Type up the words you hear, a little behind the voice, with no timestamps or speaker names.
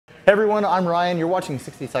Hey everyone, I'm Ryan. You're watching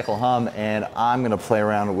 60 Cycle Hum, and I'm gonna play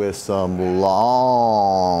around with some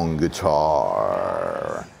long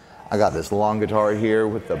guitar. I got this long guitar here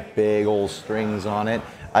with the big old strings on it.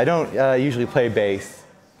 I don't usually play bass.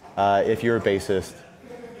 If you're a bassist,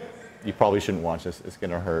 you probably shouldn't watch this. It's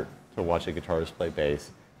gonna hurt to watch a guitarist play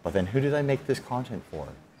bass. But then who did I make this content for?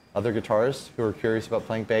 Other guitarists who are curious about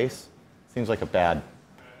playing bass? Seems like a bad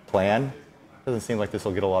plan. Doesn't seem like this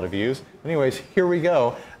will get a lot of views. Anyways, here we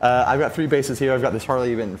go. I've got three basses here. I've got this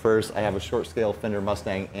Harley Benton first. I have a short scale Fender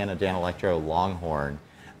Mustang and a Dano Longhorn.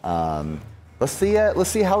 Let's see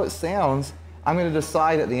how it sounds. I'm going to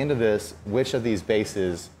decide at the end of this which of these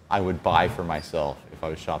basses I would buy for myself if I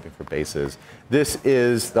was shopping for basses. This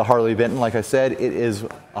is the Harley Benton. Like I said, it is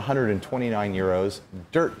 129 euros,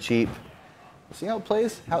 dirt cheap. See how it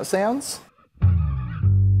plays, how it sounds?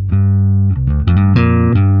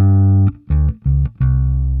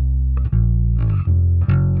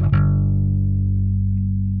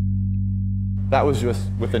 That was just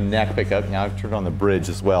with the neck pickup. Now I've turned on the bridge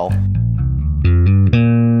as well.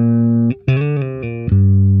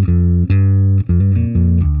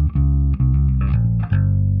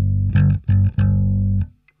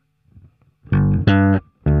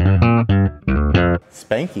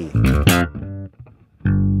 Spanky.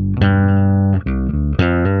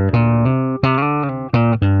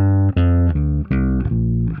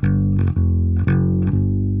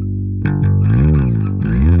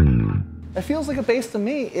 It feels like a bass to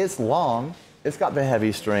me. It's long. It's got the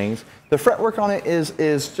heavy strings. The fretwork on it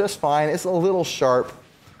is just fine. It's a little sharp.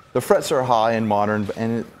 The frets are high and modern,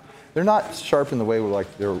 and they're not sharp in the way where like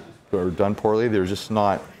they're done poorly. They're just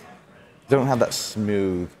not. They don't have that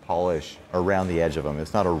smooth polish around the edge of them.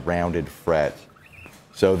 It's not a rounded fret,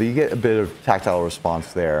 so you get a bit of tactile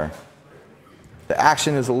response there. The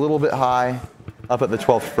action is a little bit high. Up at the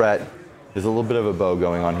 12th fret, there's a little bit of a bow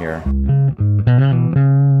going on here.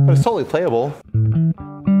 But it's totally playable.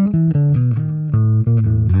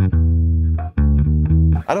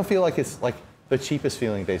 I don't feel like it's like the cheapest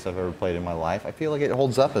feeling bass I've ever played in my life. I feel like it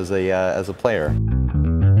holds up as a player.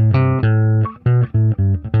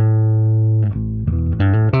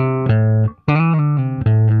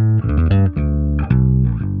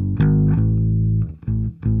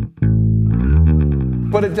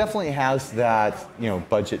 But it definitely has that,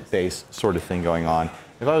 budget bass sort of thing going on.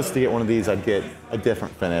 If I was to get one of these, I'd get a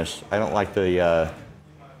different finish. I don't like the,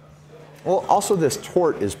 well, also this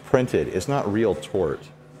tort is printed. It's not real tort.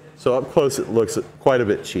 So up close it looks quite a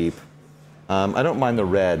bit cheap. I don't mind the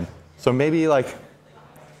red. So maybe like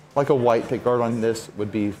a white pickguard on this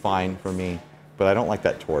would be fine for me, but I don't like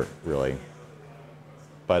that tort really.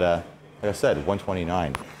 But like I said,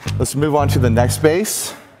 129. Let's move on to the next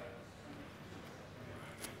bass.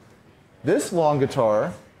 This long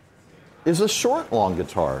guitar is a short long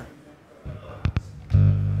guitar.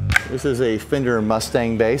 This is a Fender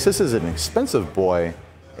Mustang bass. This is an expensive boy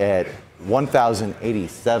at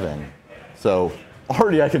 1,087. So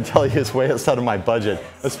already I can tell you it's way outside of my budget,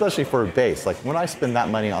 especially for a bass. Like when I spend that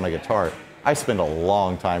money on a guitar, I spend a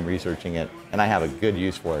long time researching it and I have a good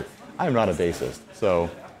use for it. I'm not a bassist,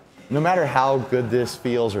 so no matter how good this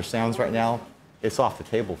feels or sounds right now, it's off the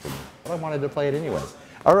table for me. But I wanted to play it anyways.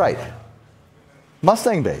 All right,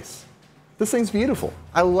 Mustang bass. This thing's beautiful.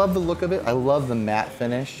 I love the look of it. I love the matte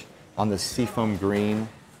finish on the seafoam green.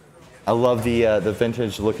 I love the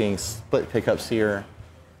vintage looking split pickups here.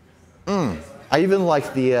 I even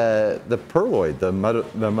like the Perloid,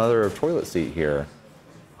 the mother of toilet seat here.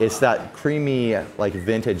 It's that creamy, like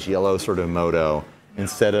vintage yellow sort of moto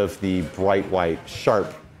instead of the bright white,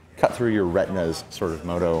 sharp, cut through your retinas sort of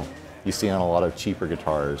moto you see on a lot of cheaper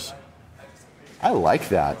guitars. I like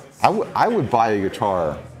that. I would buy a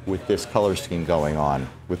guitar with this color scheme going on,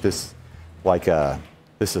 with this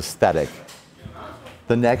this aesthetic.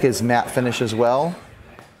 The neck is matte finish as well.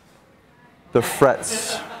 The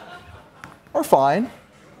frets are fine.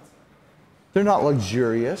 They're not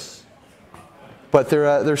luxurious, but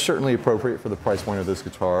they're certainly appropriate for the price point of this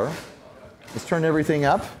guitar. Let's turn everything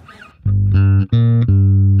up.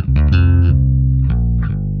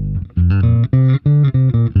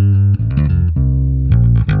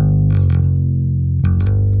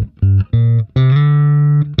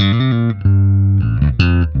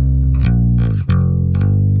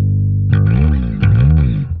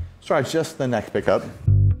 Try just the neck pickup.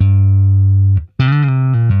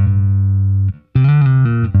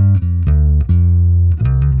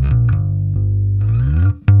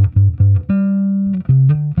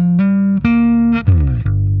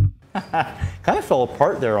 Kind of fell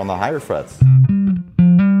apart there on the higher frets.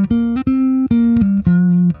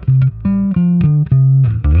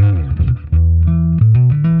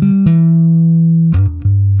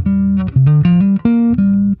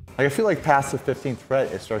 Like I feel like past the 15th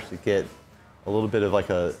fret, it starts to get a little bit of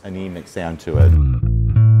like an anemic sound to it.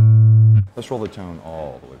 Let's roll the tone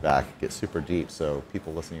all the way back, get super deep so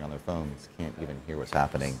people listening on their phones can't even hear what's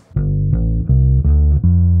happening.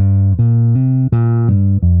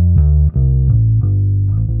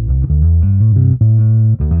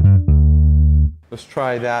 Let's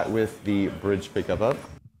try that with the bridge pickup up.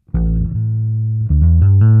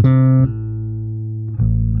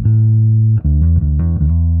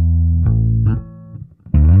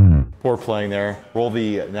 Poor playing there. Roll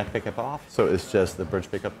the neck pickup off, so it's just the bridge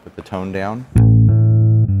pickup with the tone down.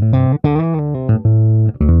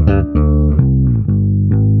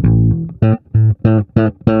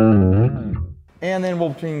 And then we'll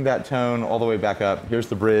bring that tone all the way back up. Here's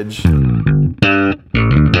the bridge.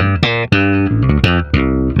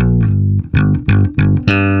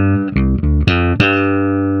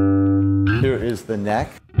 Here is the neck.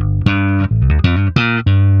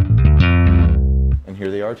 And here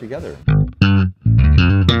they are together.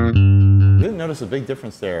 Didn't notice a big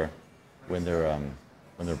difference there when they're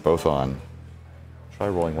both on. Try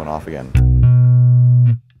rolling one off again.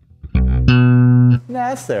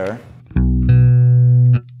 Nah, it's there.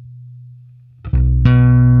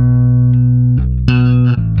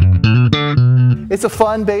 It's a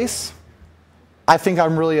fun bass. I think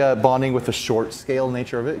I'm really bonding with the short scale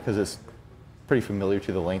nature of it because it's pretty familiar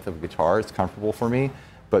to the length of a guitar. It's comfortable for me.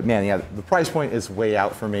 But man, yeah, the price point is way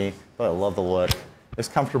out for me, but I love the look. It's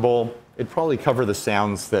comfortable. It'd probably cover the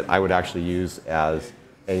sounds that I would actually use as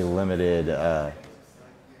a limited,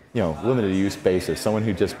 limited use bassist. Someone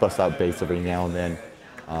who just busts out bass every now and then.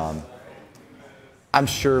 I'm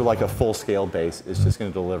sure like a full scale bass is just going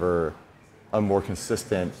to deliver a more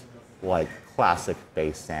consistent, like classic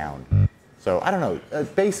bass sound. So I don't know,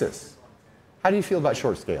 bassists, how do you feel about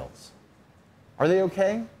short scales? Are they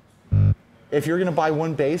okay? If you're gonna buy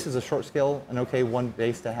one bass, is a short scale an okay one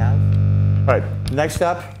bass to have? All right, next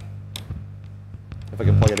up, if I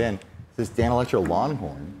can plug it in, this Dano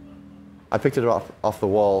Longhorn. I picked it off the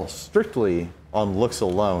wall strictly on looks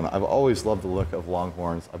alone. I've always loved the look of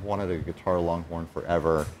Longhorns. I've wanted a guitar Longhorn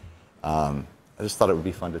forever. I just thought it would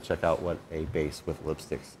be fun to check out what a bass with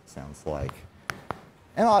lipsticks sounds like.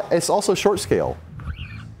 And it's also short scale.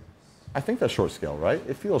 I think that's short scale, right?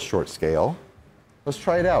 It feels short scale. Let's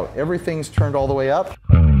try it out. Everything's turned all the way up.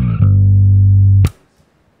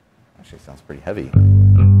 Actually, it sounds pretty heavy.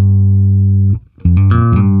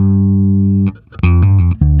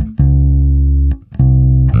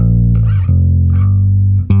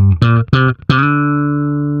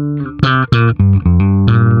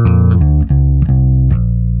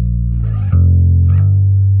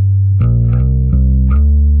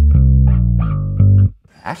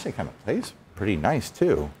 Actually kind of plays pretty nice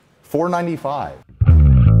too. $495.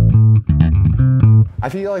 I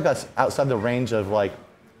feel like that's outside the range of like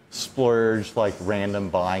splurge, like random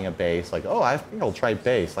buying a bass. Like, oh, I think I'll try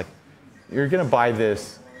bass. Like, you're gonna buy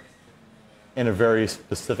this in a very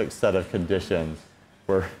specific set of conditions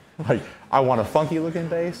where like, I want a funky looking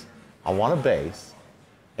bass, I want a bass,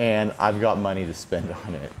 and I've got money to spend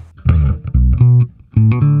on it.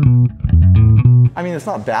 I mean, it's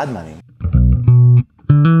not bad money.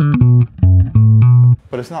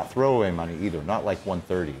 But it's not throwaway money either, not like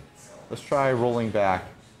 130. Let's try rolling back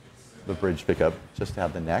the bridge pickup just to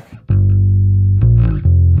have the neck. And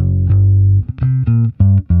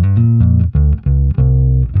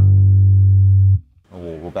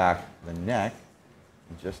we'll roll back the neck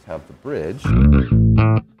and just have the bridge.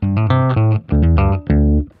 Am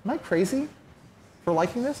I crazy for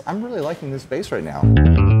liking this? I'm really liking this bass right now.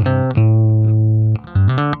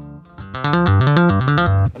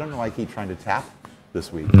 I don't know why I keep trying to tap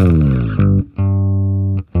this week.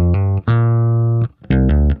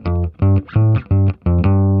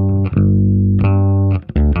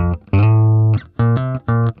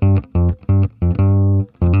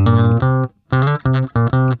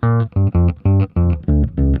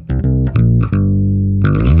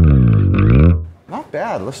 Not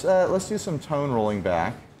bad. Let's do some tone rolling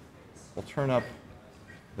back. We'll turn up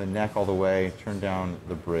the neck all the way, turn down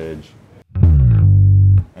the bridge,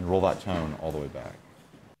 and roll that tone all the way back.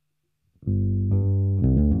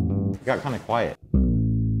 It got kind of quiet.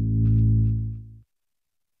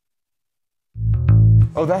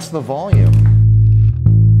 Oh, that's the volume.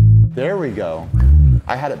 There we go.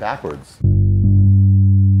 I had it backwards.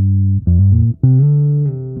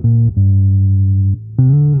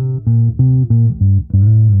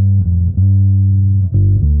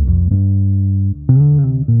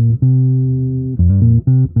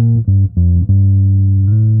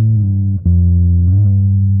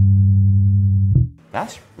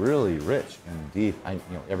 That's really rich and deep.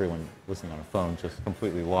 Everyone listening on a phone just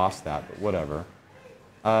completely lost that, but whatever.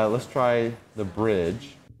 Let's try the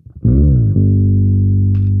bridge.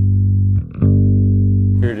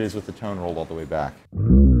 Here it is with the tone rolled all the way back.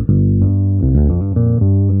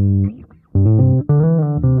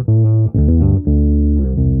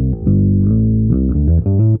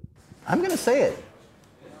 I'm going to say it.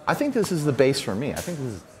 I think this is the bass for me. I think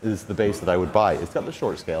this is the bass that I would buy. It's got the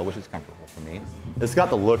short scale, which is comfortable for me. It's got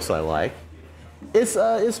the looks I like.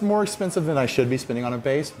 It's more expensive than I should be spending on a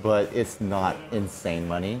bass, but it's not insane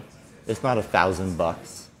money. It's not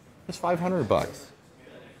 $1,000. It's $500.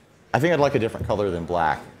 I think I'd like a different color than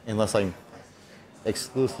black, unless I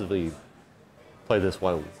exclusively play this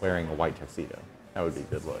while wearing a white tuxedo. That would be a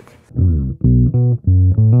good look.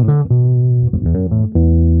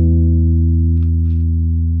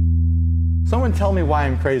 Someone tell me why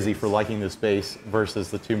I'm crazy for liking this bass versus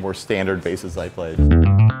the two more standard basses I played.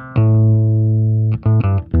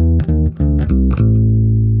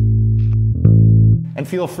 And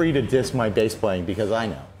feel free to diss my bass playing because I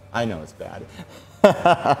know it's bad.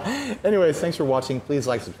 Anyways, thanks for watching. Please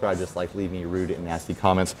like, subscribe, dislike, leave me rude and nasty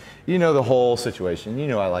comments. You know the whole situation. You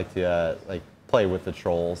know I like to play with the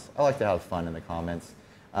trolls. I like to have fun in the comments.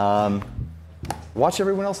 Watch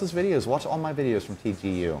everyone else's videos. Watch all my videos from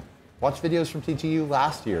TGU. Watch videos from TGU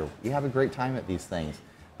last year. You have a great time at these things.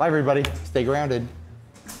 Bye everybody. Stay grounded.